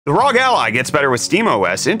The ROG Ally gets better with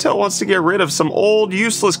SteamOS. Intel wants to get rid of some old,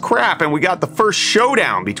 useless crap, and we got the first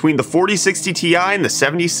showdown between the 4060 Ti and the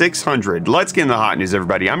 7600. Let's get in the hot news,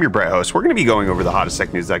 everybody. I'm your Brett host. We're going to be going over the hottest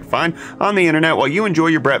tech news I can find on the internet while you enjoy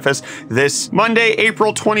your breakfast this Monday,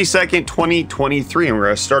 April 22nd, 2023. And we're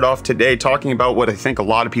going to start off today talking about what I think a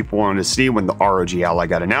lot of people wanted to see when the ROG Ally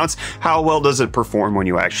got announced. How well does it perform when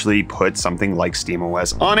you actually put something like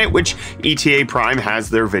SteamOS on it, which ETA Prime has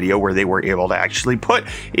their video where they were able to actually put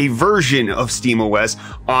a version of SteamOS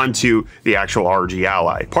onto the actual ROG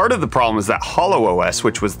Ally. Part of the problem is that HoloOS,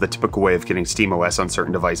 which was the typical way of getting SteamOS on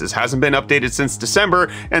certain devices, hasn't been updated since December,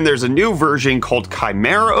 and there's a new version called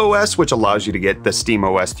Chimera OS, which allows you to get the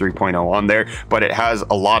SteamOS 3.0 on there, but it has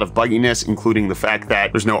a lot of bugginess, including the fact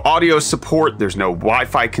that there's no audio support, there's no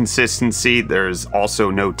Wi-Fi consistency, there's also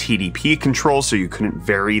no TDP control, so you couldn't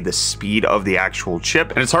vary the speed of the actual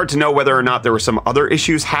chip, and it's hard to know whether or not there were some other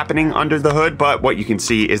issues happening under the hood, but what you can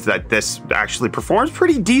see is that this actually performs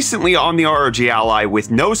pretty decently on the ROG Ally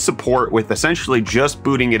with no support, with essentially just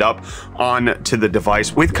booting it up onto the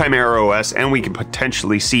device with Chimera OS, and we can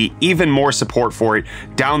potentially see even more support for it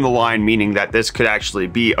down the line, meaning that this could actually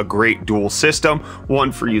be a great dual system,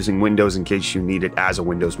 one for using Windows in case you need it as a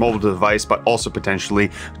Windows mobile device, but also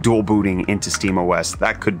potentially dual booting into SteamOS.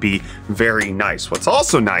 That could be very nice. What's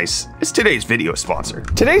also nice is today's video sponsor.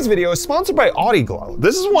 Today's video is sponsored by AudioGlow.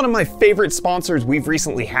 This is one of my favorite sponsors we've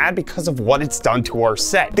recently had because of what it's done to our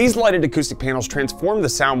set. These lighted acoustic panels transform the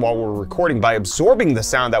sound while we're recording by absorbing the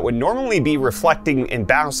sound that would normally be reflecting and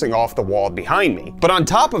bouncing off the wall behind me. But on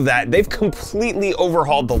top of that, they've completely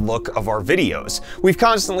overhauled the look of our videos. We've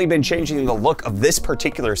constantly been changing the look of this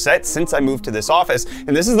particular set since I moved to this office,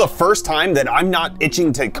 and this is the first time that I'm not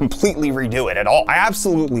itching to completely redo it at all. I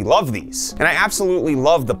absolutely love these. And I absolutely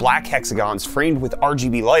love the black hexagons framed with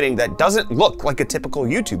RGB lighting that doesn't look like a typical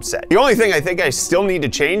YouTube set. The only thing I think I still need to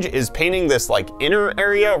change is painting this like inner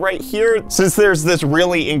area right here, since there's this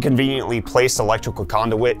really inconveniently placed electrical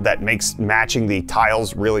conduit that makes matching the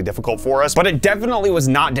tiles really difficult for us, but it definitely was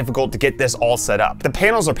not difficult to get this all set up. The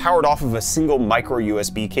panels are powered off of a single micro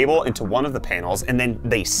USB cable into one of the panels, and then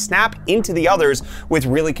they snap into the others with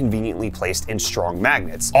really conveniently placed and strong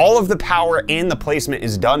magnets. All of the power and the placement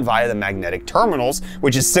is done via the magnetic terminals,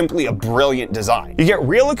 which is simply a brilliant design. You get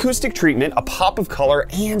real acoustic treatment, a pop of color,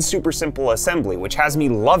 and super simple assembly, which has me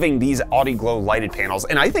loving these AudioGlow lighted panels,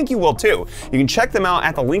 and I think you will too. You can check them out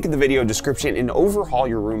at the link in the video description and overhaul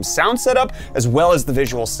your room's sound setup as well as the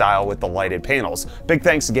visual style with the lighted panels. Big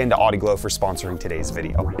thanks again to AudioGlow for sponsoring today's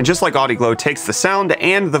video. And just like AudioGlow takes the sound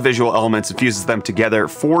and the visual elements and fuses them together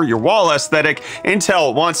for your wall aesthetic,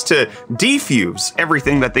 Intel wants to defuse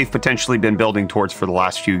everything that they've potentially been building towards for the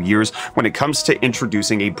last few years when it comes to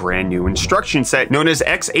introducing a brand new instruction set known as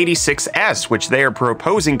x86S, which they are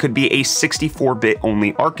proposing could be a 64-bit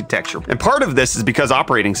only architecture. And part of this is because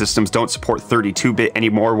operating systems don't support 32-bit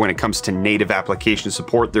anymore when it comes to native application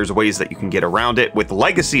support. There's ways that you can get around it with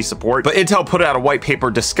legacy support, but Intel put out a white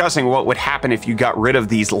paper discussing what would happen if you got rid of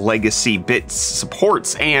these legacy bit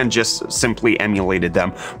supports and just simply emulated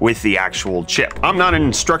them with the actual chip. I'm not an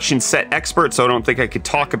instruction set expert, so I don't think I could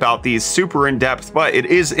talk about these super in depth, but it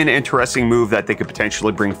is an interesting move that they could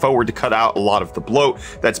potentially bring forward to cut out a lot of the bloat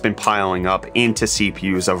that's been piling up into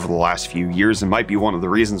CPUs over the last few years, and might be one of the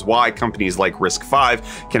reasons why companies like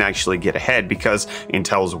RISC-V can actually get ahead, because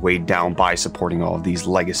Intel is weighed down by supporting all of these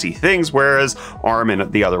legacy things, whereas ARM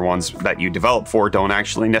and the other ones that you develop for don't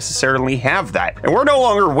actually necessarily have that. And we're no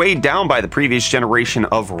longer weighed down by the previous generation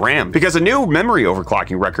of RAM, because a new memory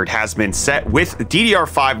overclocking record has been set, with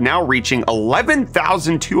DDR5 now reaching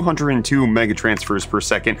 11,202 megatransfers per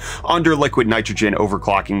second under liquid nitrogen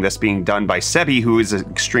overclocking, this being done by Sebi, who is an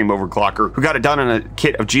extreme overclocker who got it done on a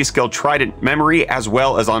kit of G.Skill Trident memory as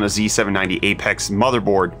well as on a Z790 Apex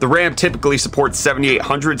motherboard. The RAM typically supports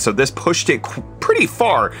 7800, so this pushed it pretty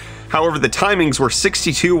far. However, the timings were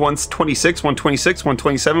 62, 126, 126,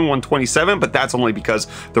 127, 127, but that's only because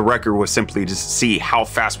the record was simply to see how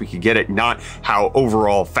fast we could get it, not how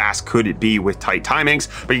overall fast could it be with tight timings.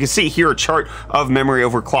 But you can see here a chart of memory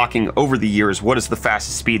overclocking over the years. What is the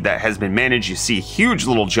fastest speed that has been managed? You see a huge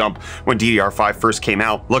little jump when DDR5 first came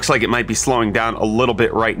out. Looks like it might be slowing down a little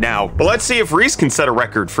bit right now. But let's see if Reece can set a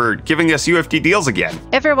record for giving us UFD deals again.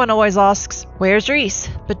 Everyone always asks, where's Reece?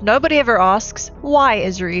 But nobody ever asks, why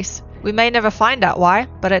is Reece? We may never find out why,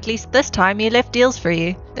 but at least this time he left deals for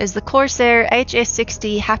you. There's the Corsair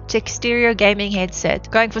HS60 haptic stereo gaming headset,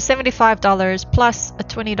 going for $75 plus a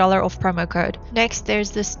 $20 off promo code. Next, there's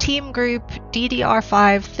this Team Group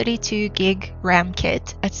DDR5 32GB RAM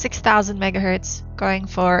kit at 6000 MHz, going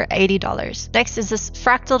for $80. Next is this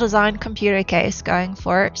fractal design computer case going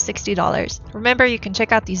for $60. Remember, you can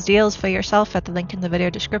check out these deals for yourself at the link in the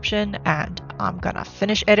video description, and I'm gonna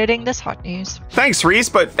finish editing this hot news. Thanks, Reece,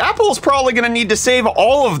 but Apple's probably going to need to save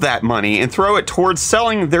all of that money and throw it towards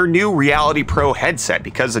selling their new Reality Pro headset,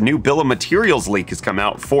 because a new bill of materials leak has come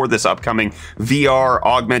out for this upcoming VR,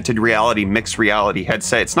 augmented reality, mixed reality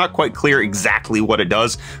headset. It's not quite clear exactly what it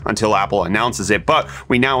does until Apple announces it, but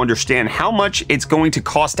we now understand how much it's going to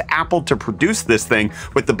cost Apple to produce this thing,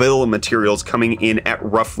 with the bill of materials coming in at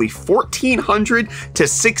roughly $1,400 to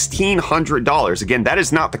 $1,600. Again, that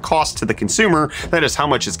is not the cost to the consumer, that is how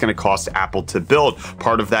much it's going to cost Apple to build.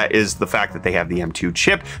 Part of that is the fact that they have the M2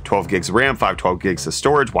 chip, 12 gigs of RAM, 512 gigs of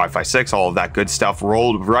storage, Wi-Fi 6, all of that good stuff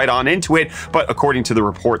rolled right on into it. But according to the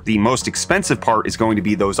report, the most expensive part is going to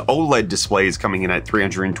be those OLED displays, coming in at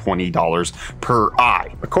 $320 per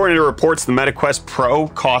eye. According to reports, the MetaQuest Pro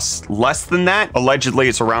costs less than that. Allegedly,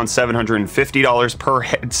 it's around $750 per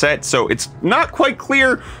headset, so it's not quite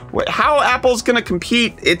clear how Apple's going to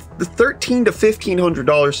compete. It's the $1,300 to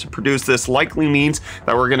 $1,500 to produce this likely means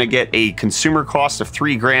that we're going to get a consumer cost of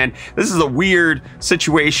 $3,000. This is a weird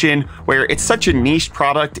situation where it's such a niche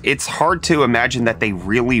product. It's hard to imagine that they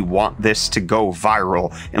really want this to go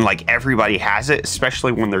viral and like everybody has it,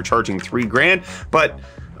 especially when they're charging $3,000. But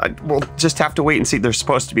we'll just have to wait and see. They're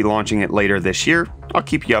supposed to be launching it later this year. I'll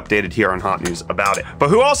keep you updated here on Hot News about it. But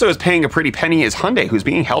who also is paying a pretty penny is Hyundai, who's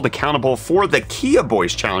being held accountable for the Kia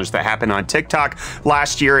Boys challenge that happened on TikTok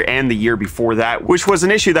last year and the year before that, which was an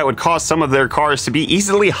issue that would cause some of their cars to be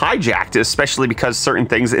easily hijacked, especially because certain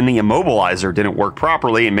things in the immobilizer didn't work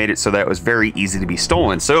properly and made it so that it was very easy to be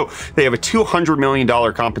stolen. So they have a $200 million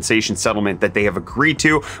compensation settlement that they have agreed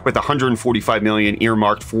to, with $145 million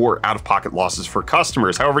earmarked for out-of-pocket losses for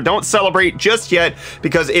customers. However, don't celebrate just yet,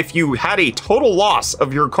 because if you had a total loss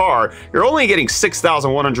of your car, you're only getting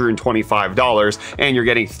 $6,125 and you're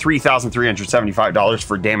getting $3,375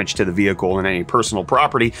 for damage to the vehicle and any personal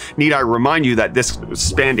property. Need I remind you that this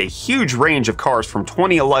spanned a huge range of cars from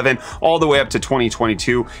 2011 all the way up to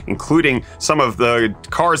 2022, including some of the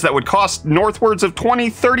cars that would cost northwards of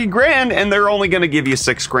 20-30 grand, and they're only going to give you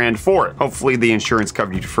 $6,000 for it. Hopefully the insurance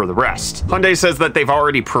covered you for the rest. Hyundai says that they've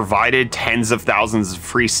already provided tens of thousands of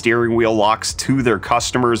free steering wheel locks to their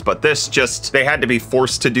customers, but they had to be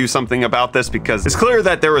forced to do something about this because it's clear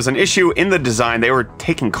that there was an issue in the design. They were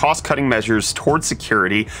taking cost-cutting measures towards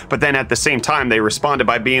security, but then at the same time they responded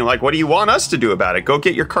by being like, what do you want us to do about it? Go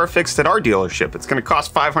get your car fixed at our dealership. It's going to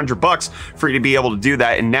cost $500 for you to be able to do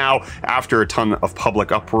that. And now, after a ton of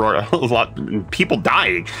public uproar, a lot people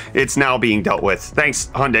dying, it's now being dealt with.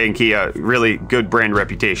 Thanks Hyundai and Kia, really good brand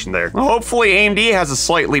reputation there. Well, hopefully AMD has a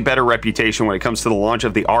slightly better reputation when it comes to the launch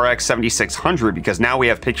of the RX 7600, because now we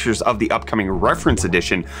have pictures of the upcoming reference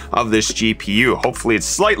edition of this GPU. Hopefully it's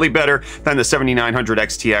slightly better than the 7900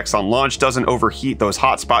 XTX on launch, doesn't overheat those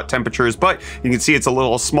hotspot temperatures, but you can see it's a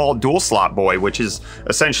little small dual slot boy, which is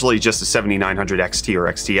essentially just a 7900 XT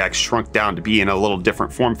or XTX shrunk down to be in a little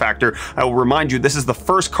different form factor. I will remind you, this is the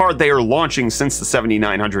first card they are launching since the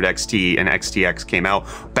 7900 XT and XTX came out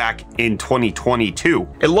back in 2022.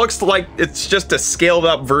 It looks like it's just a scaled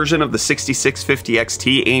up version of the 6650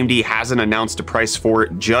 XT. AMD hasn't announced a price for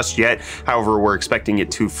it just yet. However, we're expecting it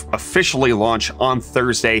to officially launch on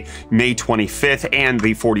Thursday, May 25th, and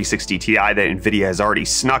the 4060 Ti that NVIDIA has already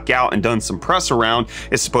snuck out and done some press around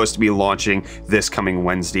is supposed to be launching this coming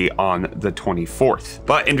Wednesday on the 24th.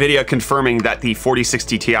 But NVIDIA confirming that the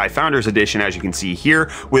 4060 Ti Founders Edition, as you can see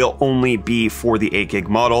here, will only be for the 8GB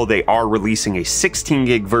model. They are releasing a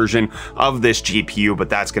 16GB version of this GPU, but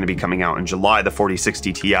that's going to be coming out in July. The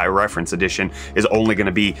 4060 Ti Reference Edition is only going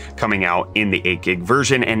to be coming out in the 8GB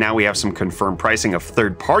version, and now we have some confirmed pricing of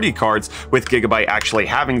third-party cards, with Gigabyte actually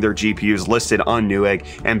having their GPUs listed on Newegg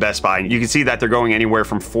and Best Buy. You can see that they're going anywhere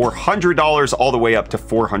from $400 all the way up to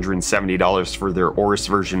 $470 for their Aorus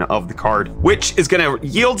version of the card, which is going to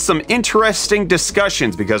yield some interesting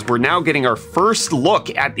discussions, because we're now getting our first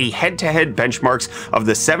look at the head-to-head benchmarks of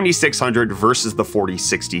the 7600 versus the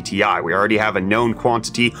 4060 Ti. We already have a known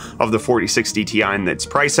quantity of the 4060 Ti and its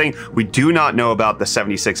pricing. We do not know about the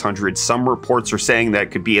 7600. Some reports are saying that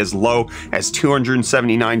it could be as low as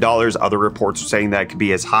 $279. Other reports are saying that it could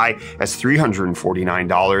be as high as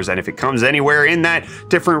 $349. And if it comes anywhere in that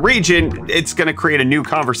different region, it's going to create a new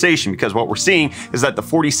conversation, because what we're seeing is that the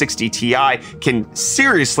 4060 Ti can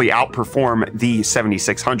seriously outperform the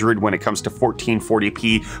 7600 when it comes to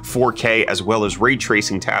 1440p, 4K, as well as ray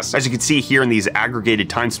tracing tasks, as you can see here in these aggregated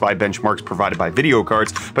time spy benchmarks provided by video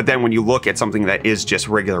cards. But then when you look at something that is just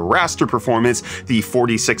regular raster performance, the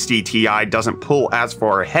 4060 Ti doesn't pull as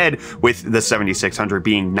far ahead, with the 7600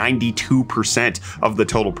 being 92% of the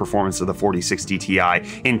total performance of the 4060 Ti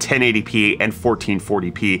in 1080p and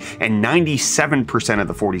 1440p, and 97% of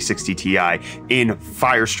the 4060 Ti in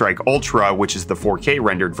Firestrike Ultra, which is the 4K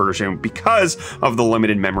rendered version, because of the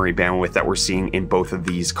limited memory bandwidth that we're seeing in both of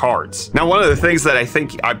these cards. Now, one of the things that I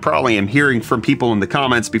think I probably am hearing from people in the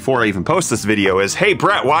comments before I even post this video is, hey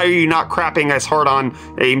Brett, why are you not crapping as hard on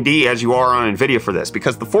AMD as you are on Nvidia for this?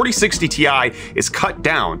 Because the 4060 Ti is cut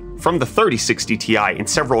down from the 3060 Ti in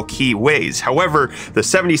several key ways. However, the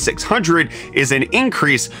 7600 is an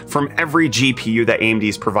increase from every GPU that AMD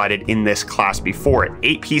has provided in this class before it.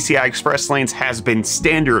 8 PCI Express lanes has been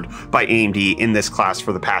standard by AMD in this class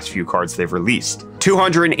for the past few cards they've released.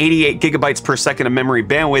 288 gigabytes per second of memory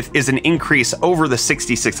bandwidth is an increase over the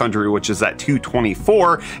 6600, which is at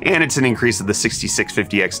 224, and it's an increase of the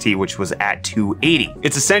 6650 XT, which was at 280.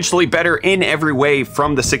 It's essentially better in every way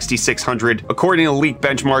from the 6600. According to leaked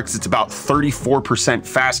benchmarks, it's about 34%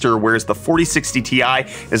 faster, whereas the 4060 Ti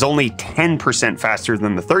is only 10% faster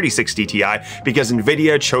than the 3060 Ti because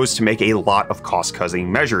Nvidia chose to make a lot of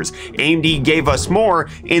cost-cutting measures. AMD gave us more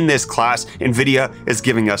in this class, Nvidia is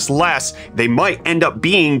giving us less. They might end up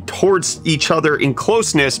being towards each other in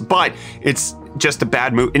closeness, but it's just a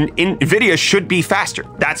bad move. Nvidia should be faster.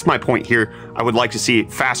 That's my point here. I would like to see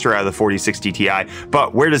it faster out of the 4060 Ti,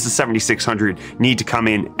 but where does the 7600 need to come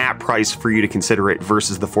in at price for you to consider it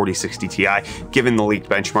versus the 4060 Ti, given the leaked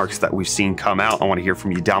benchmarks that we've seen come out? I want to hear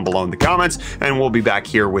from you down below in the comments, and we'll be back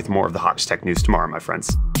here with more of the hottest tech news tomorrow, my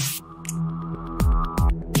friends.